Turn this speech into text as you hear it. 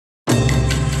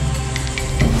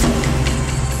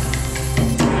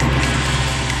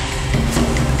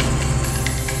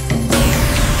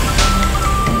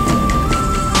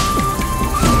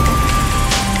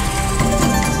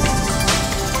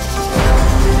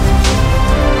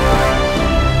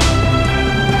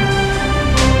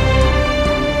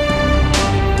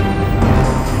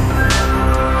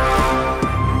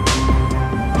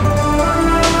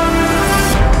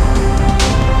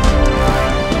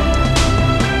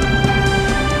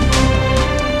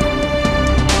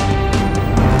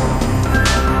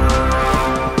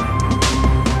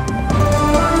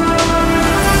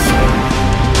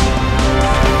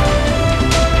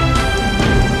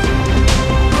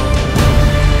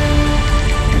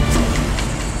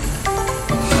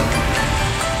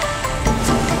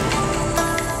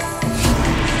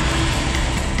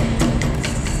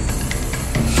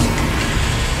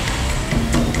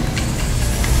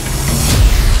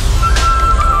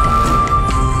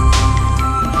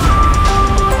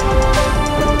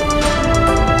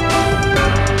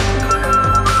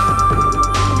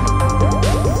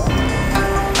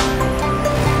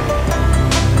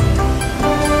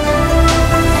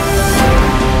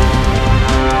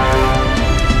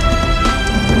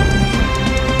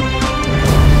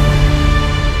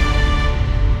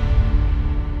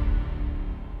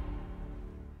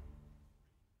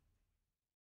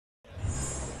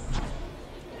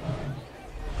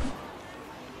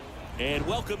And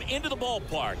welcome into the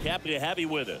ballpark. Happy to have you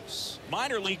with us.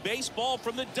 Minor league baseball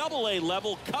from the AA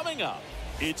level coming up.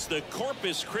 It's the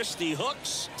Corpus Christi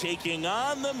Hooks taking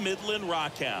on the Midland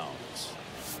Rockhounds.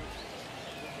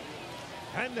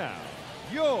 And now,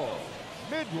 your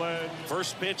Midland.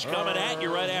 First pitch coming at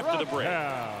you right after the break.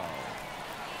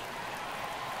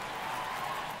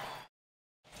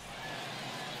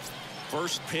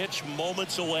 First pitch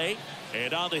moments away.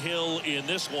 And on the hill in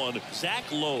this one, Zach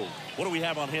Lowe. What do we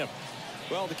have on him?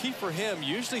 Well, the key for him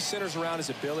usually centers around his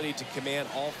ability to command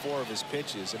all four of his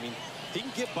pitches. I mean, he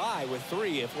can get by with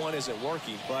three if one isn't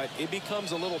working, but it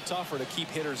becomes a little tougher to keep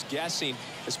hitters guessing,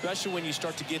 especially when you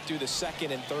start to get through the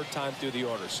second and third time through the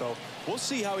order. So we'll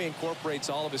see how he incorporates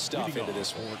all of his stuff into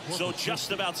this one. So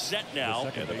just about set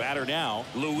now, and the batter now,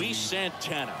 Luis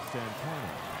Santana.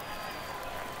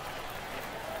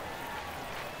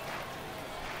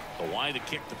 The line to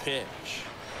kick the pitch.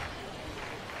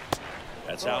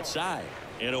 That's outside.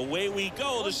 And away we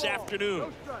go this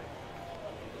afternoon.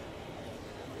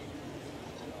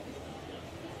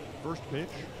 First pitch,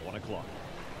 1 o'clock.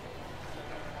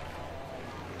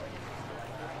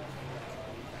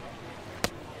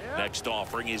 Next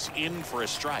offering is in for a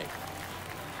strike.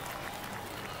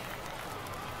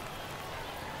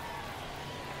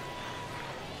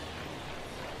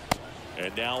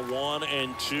 And now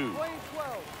 1-2.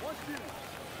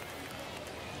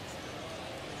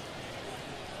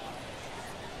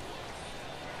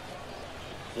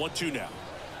 1-2 now.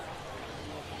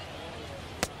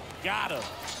 Got him.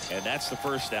 And that's the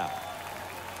first out.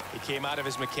 He came out of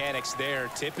his mechanics there.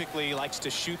 Typically he likes to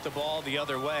shoot the ball the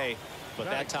other way, but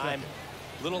that time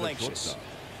a little anxious.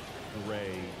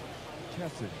 Ray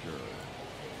Kessinger.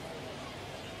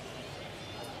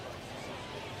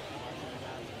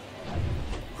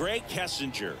 Greg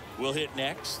Kessinger will hit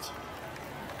next.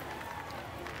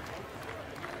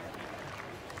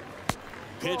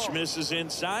 Pitch misses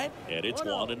inside, and it's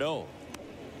 1-0.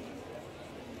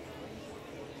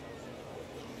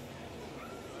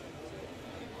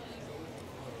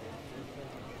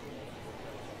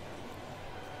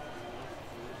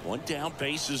 One down,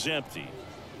 base is empty.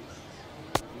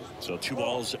 So 2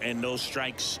 balls and no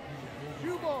strikes.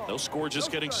 No score,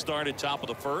 just getting started, top of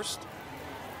the first.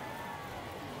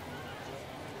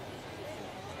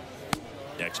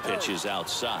 Next pitch is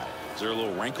outside. Is there a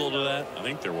little wrinkle to that? I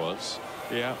think there was.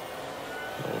 Yeah.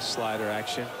 A little slider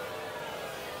action.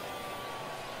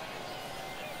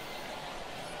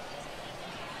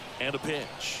 And a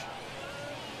pitch.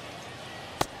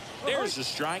 There's a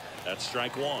strike. That's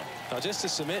strike 1. Now just a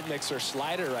cement mixer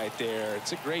slider right there.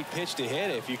 It's a great pitch to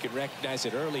hit if you can recognize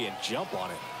it early and jump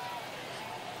on it.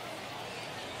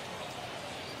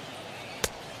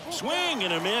 Swing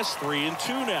and a miss.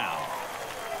 3-2 now.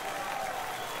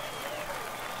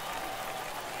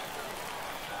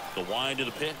 The wind of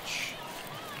the pitch.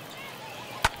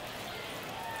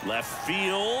 Left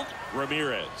field.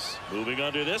 Ramirez moving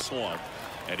under this one.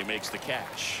 And he makes the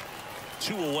catch.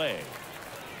 2 away.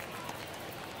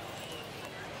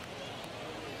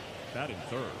 Batting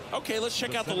third. Okay, let's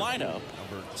check out the lineup.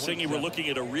 Singy, we're looking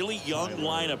at a really young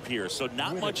lineup here, so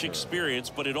not much experience,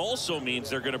 but it also means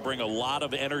they're going to bring a lot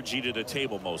of energy to the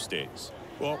table most days.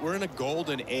 Well, we're in a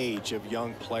golden age of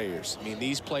young players. I mean,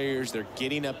 these players, they're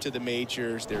getting up to the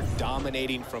majors. They're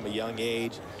dominating from a young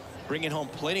age, bringing home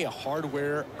plenty of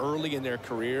hardware early in their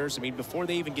careers. I mean, before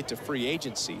they even get to free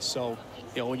agency. So,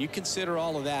 you know, when you consider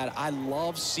all of that, I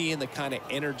love seeing the kind of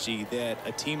energy that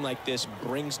a team like this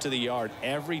brings to the yard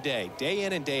every day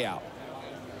in and day out.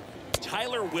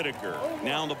 Tyler Whitaker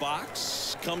now in the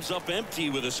box, comes up empty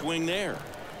with a swing there.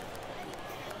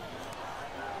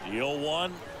 The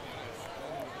 0-1.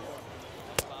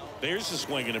 There's a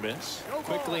swing and a miss.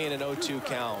 Quickly in an 0-2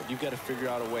 count, you've got to figure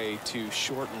out a way to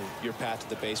shorten your path to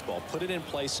the baseball. Put it in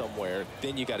play somewhere,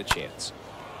 then you got a chance.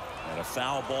 And a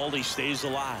foul ball, he stays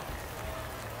alive.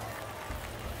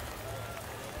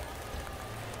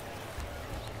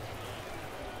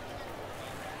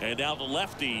 And now the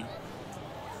lefty.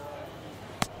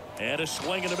 And a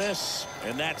swing and a miss.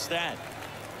 And that's that.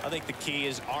 I think the key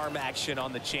is arm action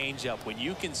on the changeup. When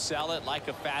you can sell it like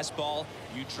a fastball,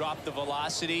 you drop the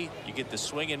velocity, you get the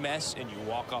swing and miss, and you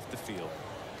walk off the field.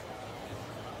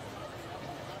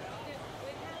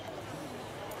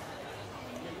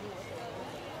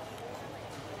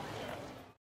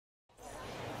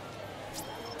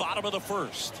 Bottom of the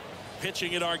first.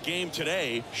 Pitching in our game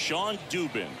today, Sean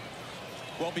Dubin.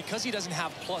 Well, because he doesn't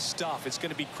have plus stuff, it's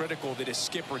going to be critical that his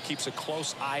skipper keeps a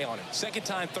close eye on him. Second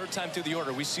time, third time through the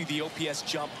order, we see the OPS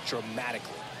jump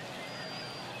dramatically.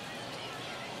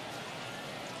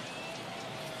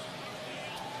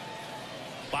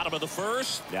 Bottom of the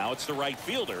first. Now it's the right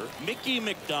fielder, Mickey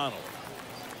McDonald.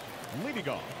 Leading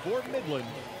off for Midland,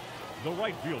 the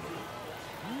right fielder,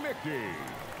 Mickey.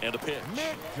 And a pitch.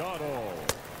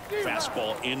 McDonald.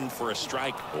 Fastball in for a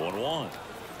strike. 0-1.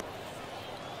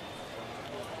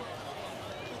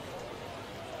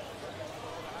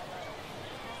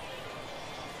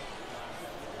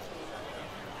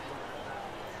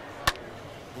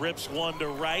 Rips one to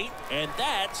right, and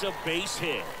that's a base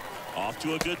hit. Off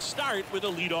to a good start with a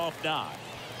leadoff knock.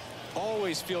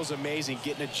 Always feels amazing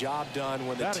getting a job done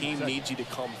when the team needs you to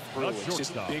come through. It's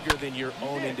just bigger than your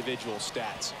own individual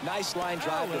stats. Nice line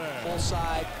drive to the full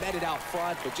side, met it out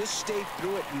front, but just stayed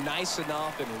through it nice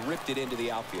enough and ripped it into the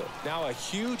outfield. Now a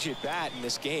huge at bat in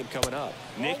this game coming up.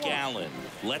 Nick Allen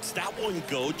lets that one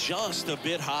go just a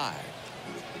bit high.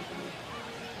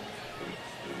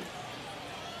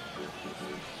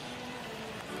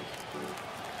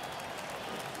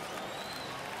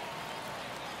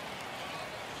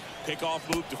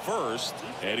 Pickoff move to first,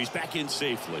 and he's back in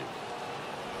safely.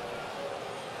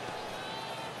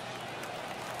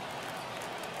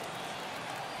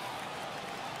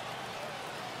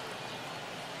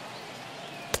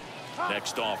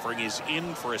 Next offering is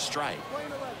in for a strike.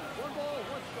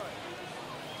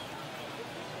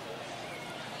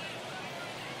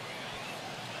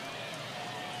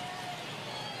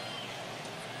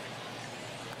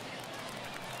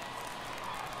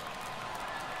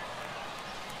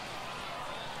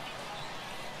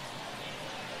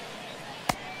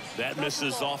 That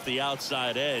misses off the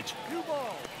outside edge. 2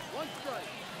 balls, 1 strike.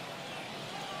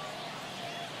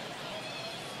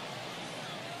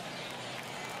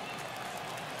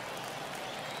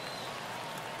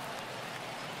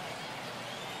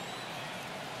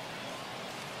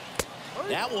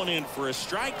 That one in for a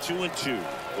strike, 2-2.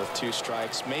 With 2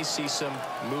 strikes, may see some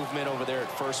movement over there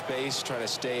at first base, trying to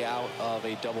stay out of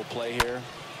a double play here.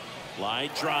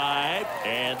 Line drive,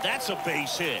 and that's a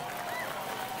base hit.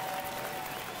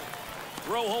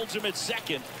 Throw holds him at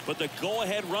second, but the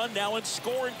go-ahead run now in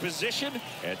scoring position,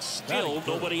 and still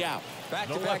nobody out.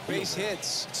 Back-to-back base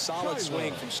hits. Solid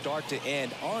swing from start to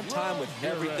end. On time with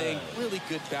everything. Really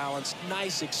good balance.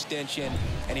 Nice extension.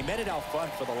 And he met it out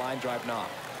front for the line drive knock.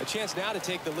 A chance now to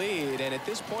take the lead. And at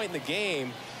this point in the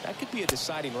game, that could be a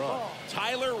deciding run.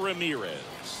 Tyler Ramirez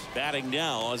batting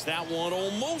now as that one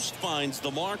almost finds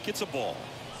the mark. It's a ball.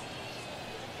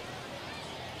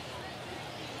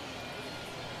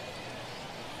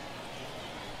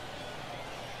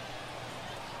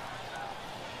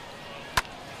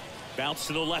 Bounce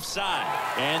to the left side,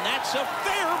 and that's a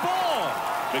fair ball.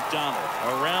 McDonald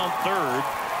around third,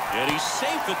 and he's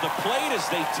safe at the plate as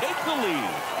they take the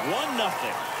lead.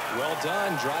 1-0. Well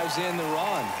done. Drives in the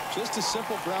run. Just a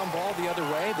simple ground ball the other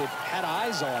way. They've had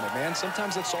eyes on it, man.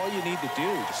 Sometimes that's all you need to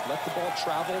do. Just let the ball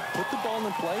travel, put the ball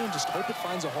in play, and just hope it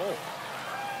finds a hole.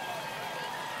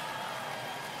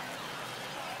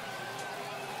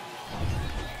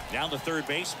 Down the third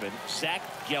baseman, Zach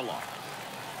Geloff.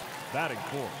 Batting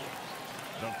fourth,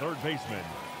 the third baseman,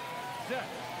 Zach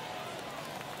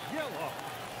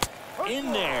Geloff.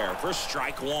 In there for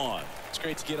strike one. It's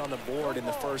great to get on the board in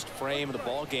the first frame of the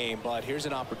ball game, but here's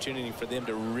an opportunity for them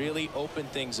to really open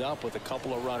things up with a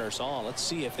couple of runners on. Let's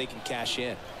see if they can cash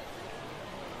in.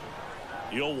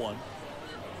 0-1.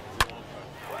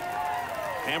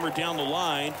 Hammered down the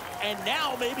line, and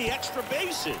now maybe extra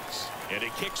bases. And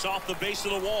it kicks off the base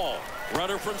of the wall.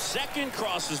 Runner from second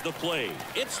crosses the plate.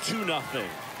 It's 2-0.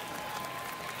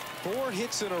 4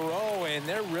 hits in a row, and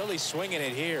they're really swinging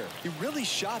it here. He really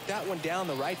shot that one down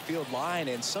the right field line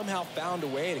and somehow found a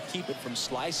way to keep it from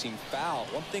slicing foul.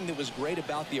 One thing that was great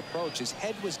about the approach, his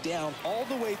head was down all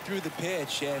the way through the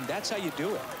pitch, and that's how you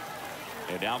do it.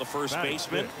 And now the first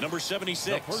baseman, number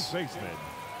 76. The first baseman,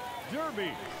 Derby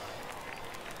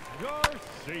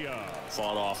Garcia.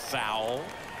 Fought off foul.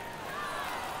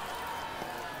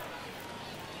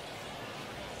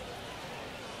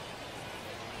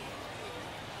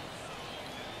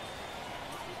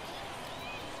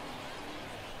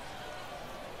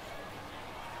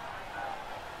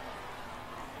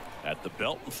 At the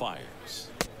belt and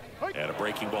fires. And a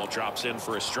breaking ball drops in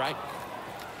for a strike.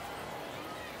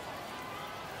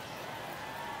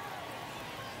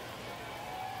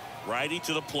 Righty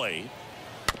to the plate.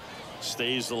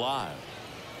 Stays alive.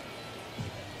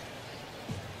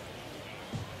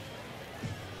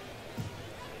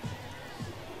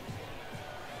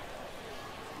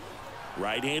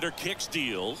 Right-hander kicks,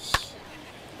 deals.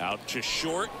 Out to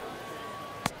short.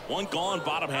 One gone,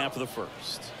 bottom half of the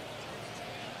first.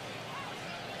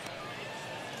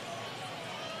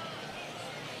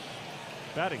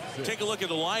 Batting sixth. Take a look at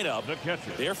the lineup. The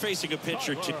catcher. They're facing a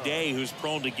pitcher today who's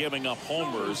prone to giving up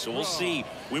homers, so we'll see.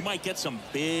 We might get some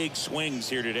big swings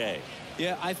here today.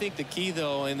 Yeah, I think the key,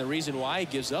 though, and the reason why he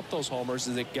gives up those homers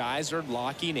is that guys are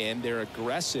locking in, they're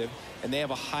aggressive, and they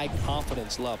have a high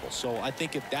confidence level. So I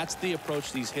think if that's the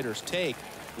approach these hitters take,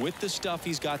 with the stuff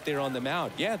he's got there on the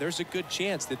mound, yeah, there's a good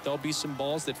chance that there'll be some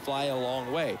balls that fly a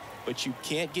long way. But you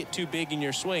can't get too big in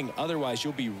your swing, otherwise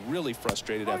you'll be really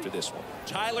frustrated after this one.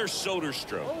 Tyler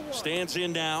Soderstrom stands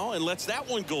in now and lets that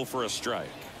one go for a strike.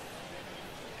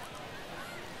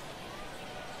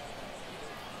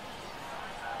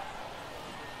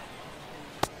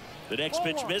 The next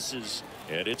pitch misses,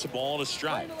 and it's a ball and a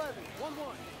strike.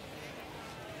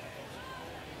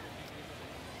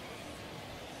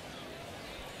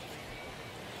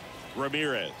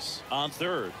 Ramirez on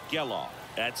third. Geloff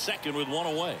at second with one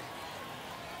away.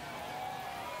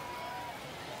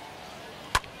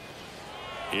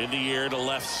 In the air to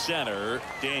left center.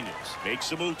 Daniels makes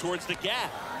the move towards the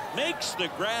gap. Makes the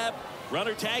grab.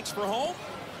 Runner tags for home.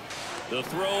 The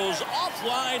throw's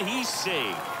offline. He's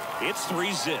saved. It's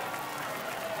 3-0.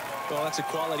 Well, that's a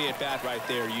quality at bat right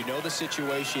there. You know the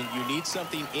situation. You need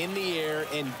something in the air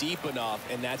and deep enough,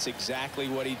 and that's exactly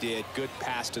what he did. Good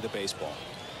pass to the baseball.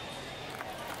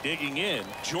 Digging in,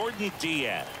 Jordan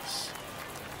Diaz.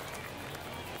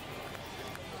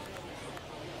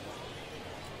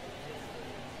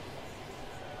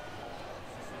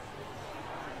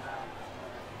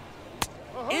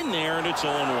 In there, and it's 0-1.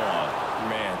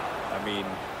 Man, I mean,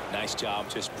 nice job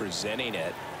just presenting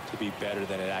it to be better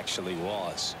than it actually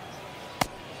was.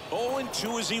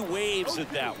 0-2 as he waves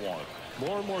at that one.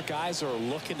 More and more guys are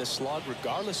looking to slug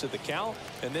regardless of the count.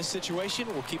 In this situation,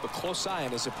 we'll keep a close eye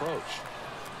on his approach.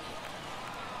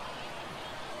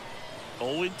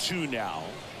 0-2 now.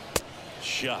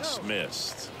 Just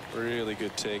missed. Really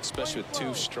good take, especially with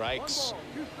 2 strikes.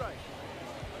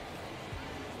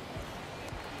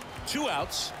 2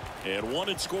 outs and 1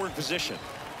 in scoring position.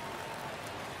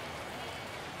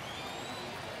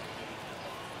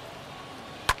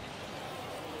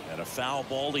 And a foul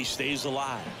ball. He stays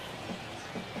alive.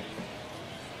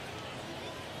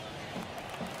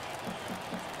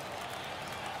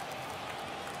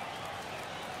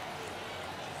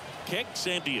 Kicks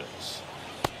and deals.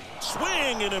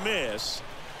 Swing and a miss.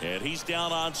 And he's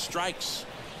down on strikes.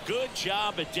 Good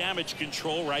job at damage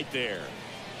control right there.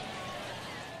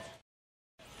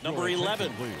 Number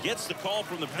 11 gets the call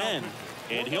from the pen,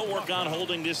 and he'll work on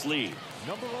holding this lead.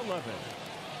 Number 11.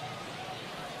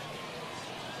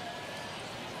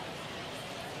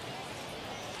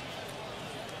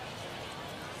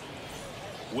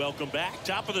 Welcome back.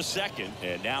 Top of the second.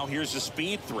 And now here's a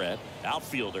speed threat.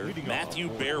 Outfielder Matthew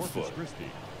Barefoot. Corpus Christi,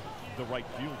 the right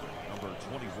fielder, number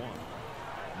 21,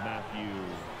 Matthew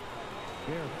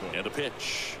Barefoot. And a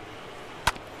pitch.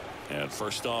 And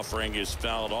first offering is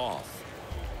fouled off.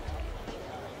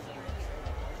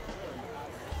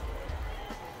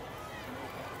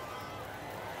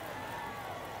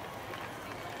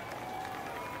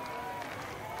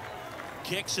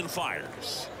 Kicks and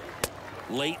fires.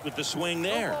 Late with the swing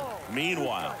there.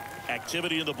 Meanwhile,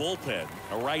 activity in the bullpen.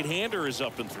 A right-hander is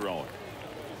up and throwing.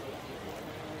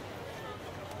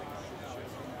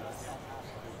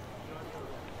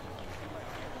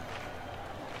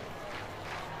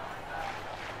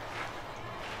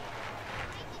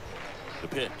 The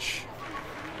pitch.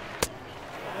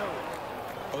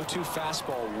 0-2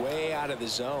 fastball way out of the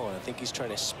zone. I think he's trying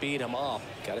to speed him up.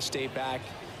 Got to stay back.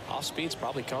 Off speed's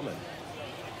probably coming.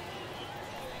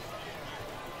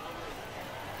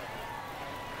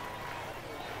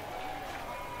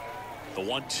 The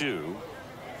 1-2.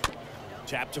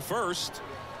 Tap to first.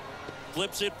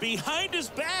 Flips it behind his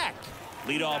back.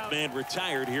 Leadoff man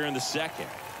retired here in the second.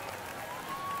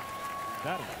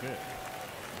 Batting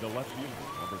fifth, the left fielder,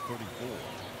 number 34,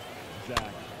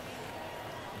 Zach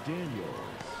Daniels.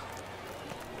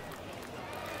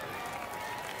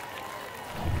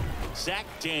 Zach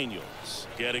Daniels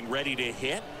getting ready to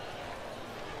hit.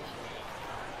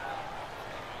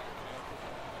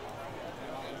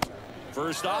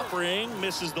 First offering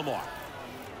misses the mark.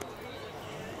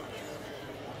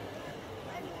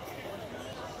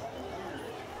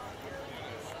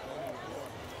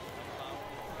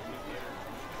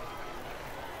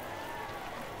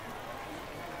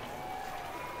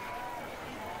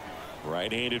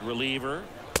 Right-handed reliever.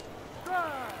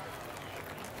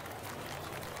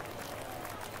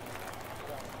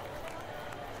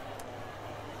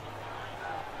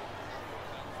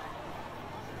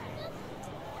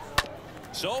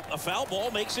 So a foul ball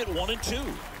makes it 1-2.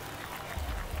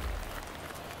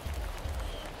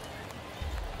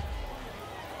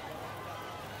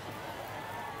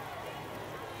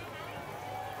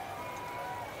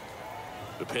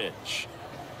 pitch.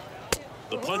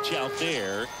 The punch out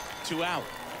there, 2 out.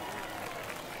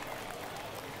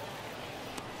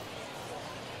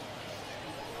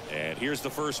 And here's the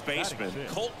first baseman,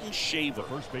 Colton Shaver. The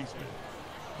first baseman,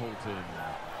 Colton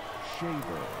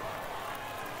Shaver.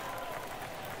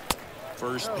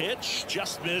 First pitch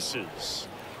just misses.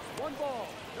 1 ball,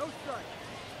 no strike.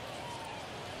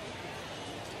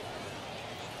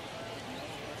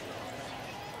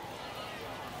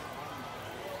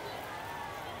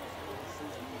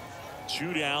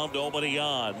 Two down, nobody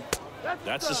on.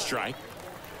 That's a strike.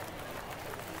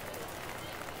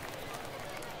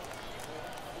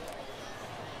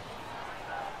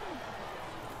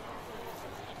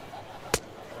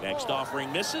 Next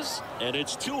offering misses, and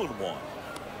it's 2-1.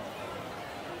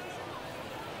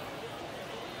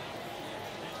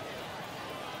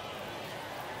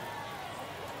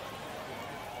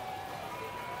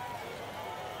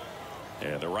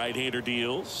 And the right-hander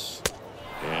deals.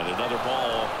 And another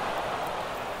ball.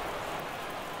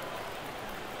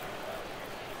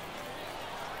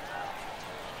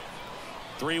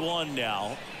 Three-1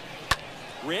 now.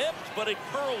 Ripped, but it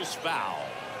curls foul.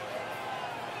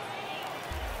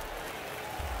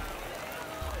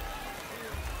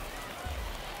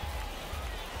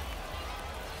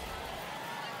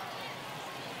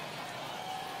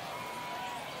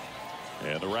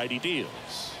 And the righty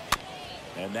deals.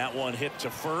 And that one hit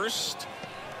to first.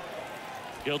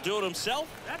 He'll do it himself,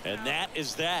 and that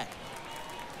is that.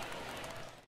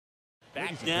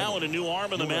 Back now in a new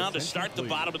arm on the mound to start the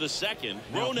bottom of the second,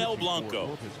 Ronel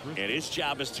Blanco. And his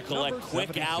job is to collect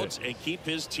quick outs and keep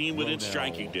his team within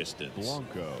striking distance.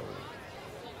 Blanco.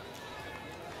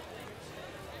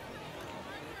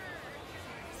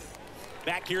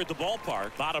 Back here at the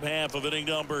ballpark, bottom half of inning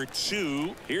number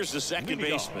 2. Here's the second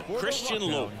baseman, Christian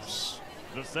Lopes.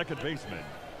 The second baseman.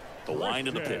 The wind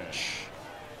of the pitch.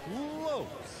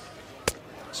 Lopes.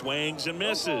 Swings and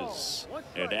misses.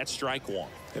 And that's strike 1.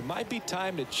 It might be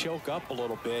time to choke up a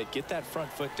little bit, get that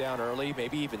front foot down early,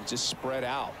 maybe even just spread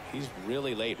out. He's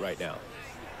really late right now.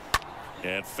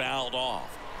 And fouled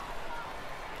off.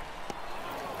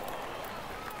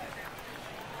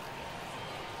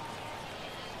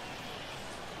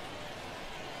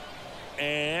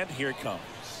 And here it comes.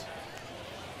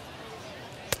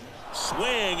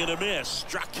 Swing and a miss.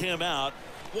 Struck him out.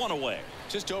 1 away.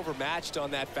 Just overmatched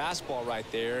on that fastball right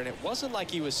there, and it wasn't like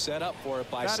he was set up for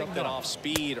it by something off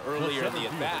speed earlier in the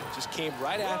at-bat. Just came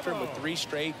right after him with 3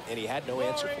 straight, and he had no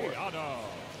answer for it.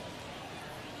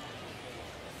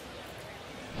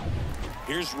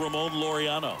 Here's Ramon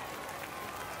Laureano.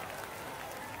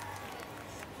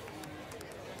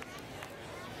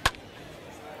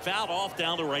 Fouled off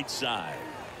down the right side.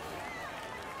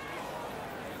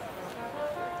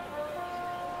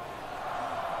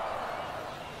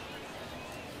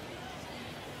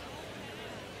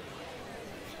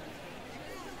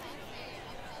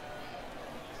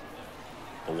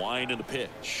 The wind and the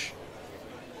pitch.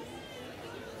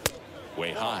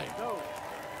 Way high.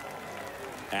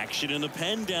 Action in the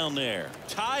pen down there.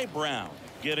 Ty Brown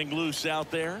getting loose out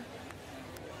there.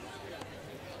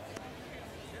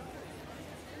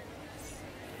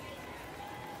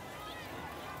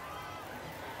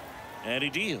 And he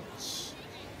deals.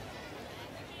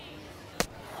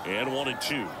 And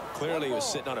 1-2. Clearly he was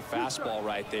sitting on a fastball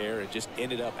right there and just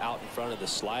ended up out in front of the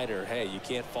slider. Hey, you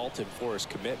can't fault him for his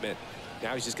commitment.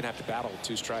 Now he's just going to have to battle with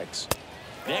 2 strikes.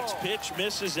 Next pitch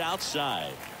misses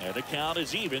outside. And the count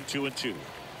is even 2-2.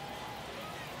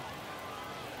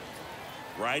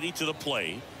 Righty to the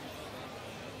plate.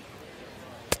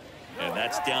 And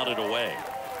that's down and away.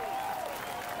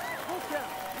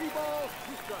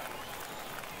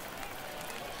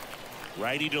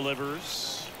 Righty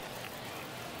delivers.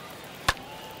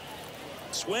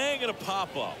 Swing and a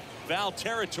pop-up. Foul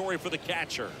territory for the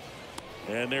catcher.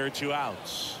 And there are 2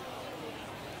 outs.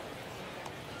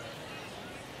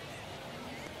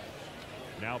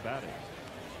 Now batting,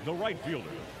 the right fielder,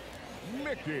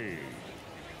 Mickey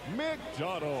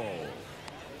McDonald.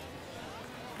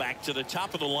 Back to the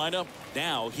top of the lineup.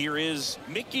 Now here is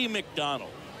Mickey McDonald.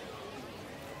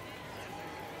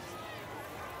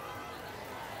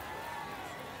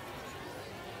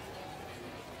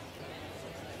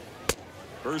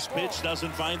 First pitch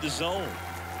doesn't find the zone.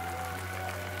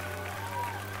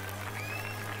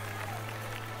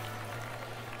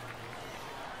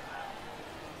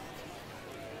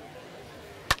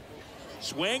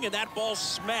 Swing, and that ball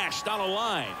smashed on a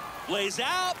line. Lays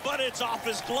out, but it's off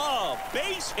his glove.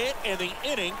 Base hit, and the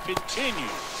inning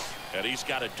continues. And he's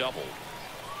got a double.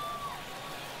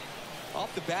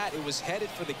 Off the bat, it was headed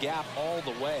for the gap all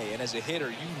the way. And as a hitter,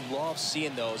 you love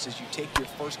seeing those as you take your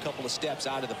first couple of steps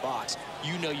out of the box.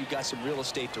 You know you've got some real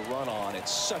estate to run on.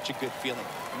 It's such a good feeling.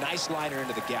 Nice liner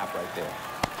into the gap right there.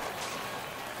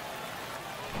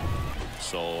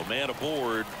 So a man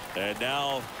aboard, and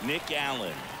now Nick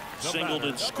Allen singled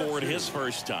and scored his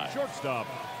first time. Shortstop,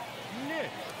 Nick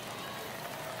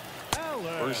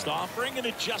Allen. First offering, and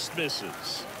it just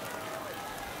misses.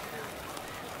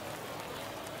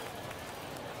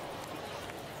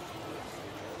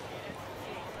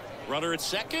 Runner at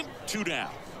second, 2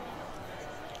 down.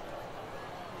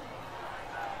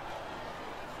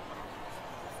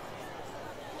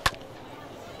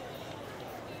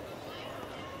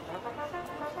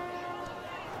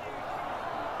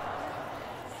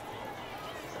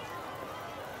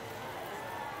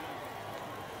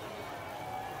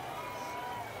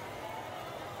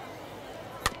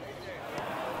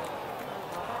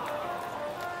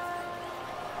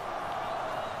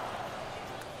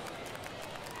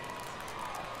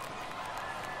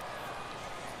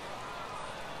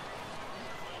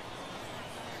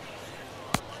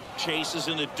 Chases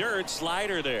in the dirt,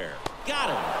 slider there. Got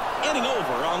him. Inning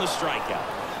over on the strikeout.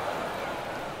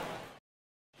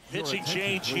 Pitching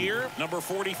change here, number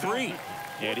 43.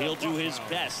 And he'll do his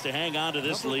best to hang on to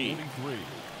this lead.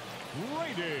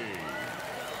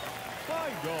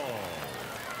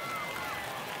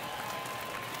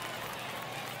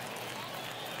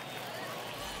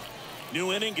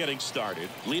 New inning getting started.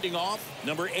 Leading off,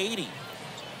 number 80.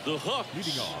 The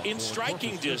Hooks in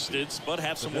striking distance, but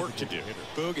have some work to do.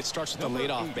 Boog, it starts with the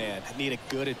leadoff man. I need a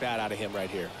good at-bat out of him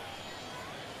right here.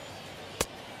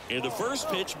 And the first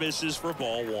pitch misses for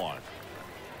ball 1.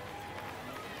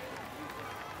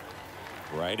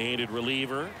 Right-handed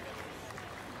reliever.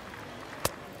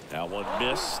 That one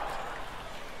missed.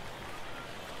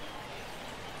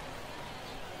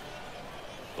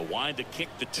 The wind to kick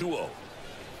the 2-0.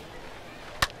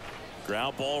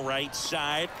 Ground ball right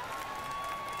side.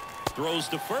 Throws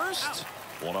to first.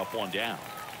 1 up, 1 down.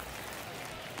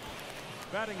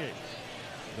 Batting 8,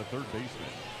 the third baseman,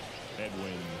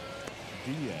 Edwin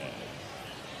Diaz.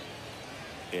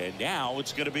 And now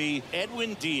it's going to be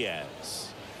Edwin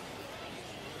Diaz.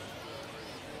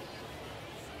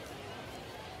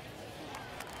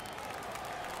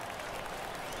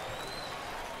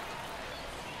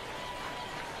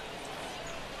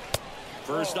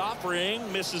 First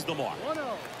offering misses the mark.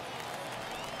 1-0.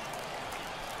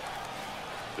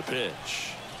 The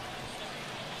pitch.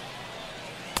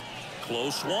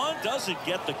 Close one, doesn't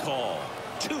get the call.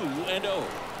 2-0.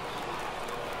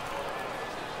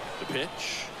 The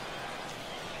pitch.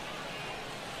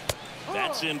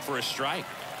 That's in for a strike.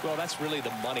 Well, that's really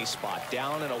the money spot.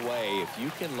 Down and away. If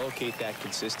you can locate that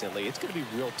consistently, it's going to be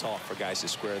real tough for guys to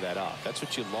square that up. That's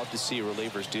what you love to see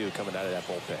relievers do coming out of that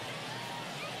bullpen.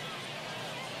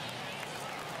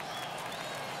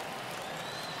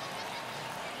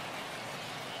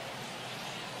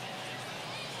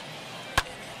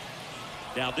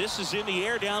 Now this is in the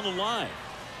air down the line.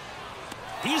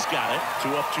 He's got it. 2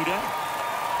 up, 2 down.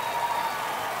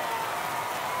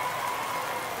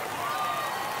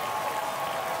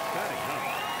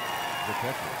 The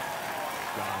catcher,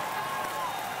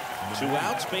 Scott. 2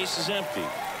 outs, base is empty.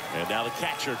 And now the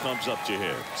catcher comes up to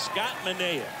him. Scott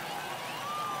Manea.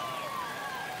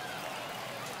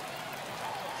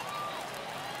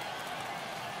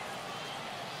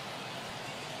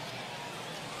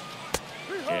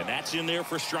 And that's in there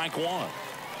for strike 1.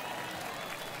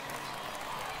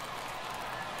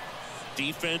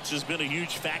 Defense has been a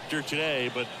huge factor today,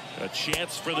 but a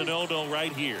chance for the no-no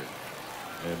right here.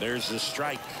 And there's the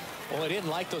strike. Well, he didn't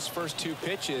like those first 2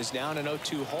 pitches. Now in an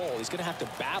 0-2 hole, he's going to have to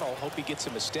battle. Hope he gets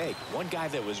a mistake. One guy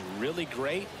that was really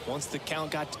great once the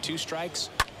count got to 2 strikes,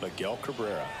 Miguel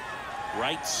Cabrera.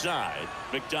 Right side,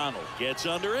 McDonald gets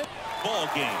under it. Ball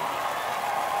game.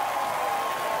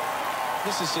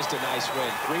 This is just a nice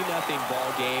win. 3-0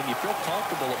 ball game. You feel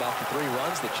comfortable about the 3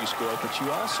 runs that you scored, but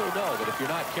you also know that if you're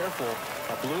not careful,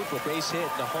 a bloop, a base hit,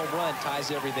 and a home run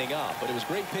ties everything up. But it was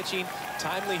great pitching.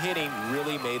 Timely hitting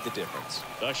really made the difference.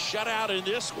 A shutout in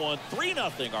this one.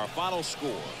 3-0 our final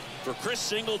score. For Chris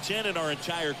Singleton and our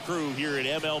entire crew here at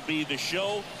MLB The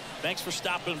Show, thanks for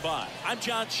stopping by. I'm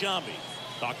John Shambi.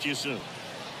 Talk to you soon.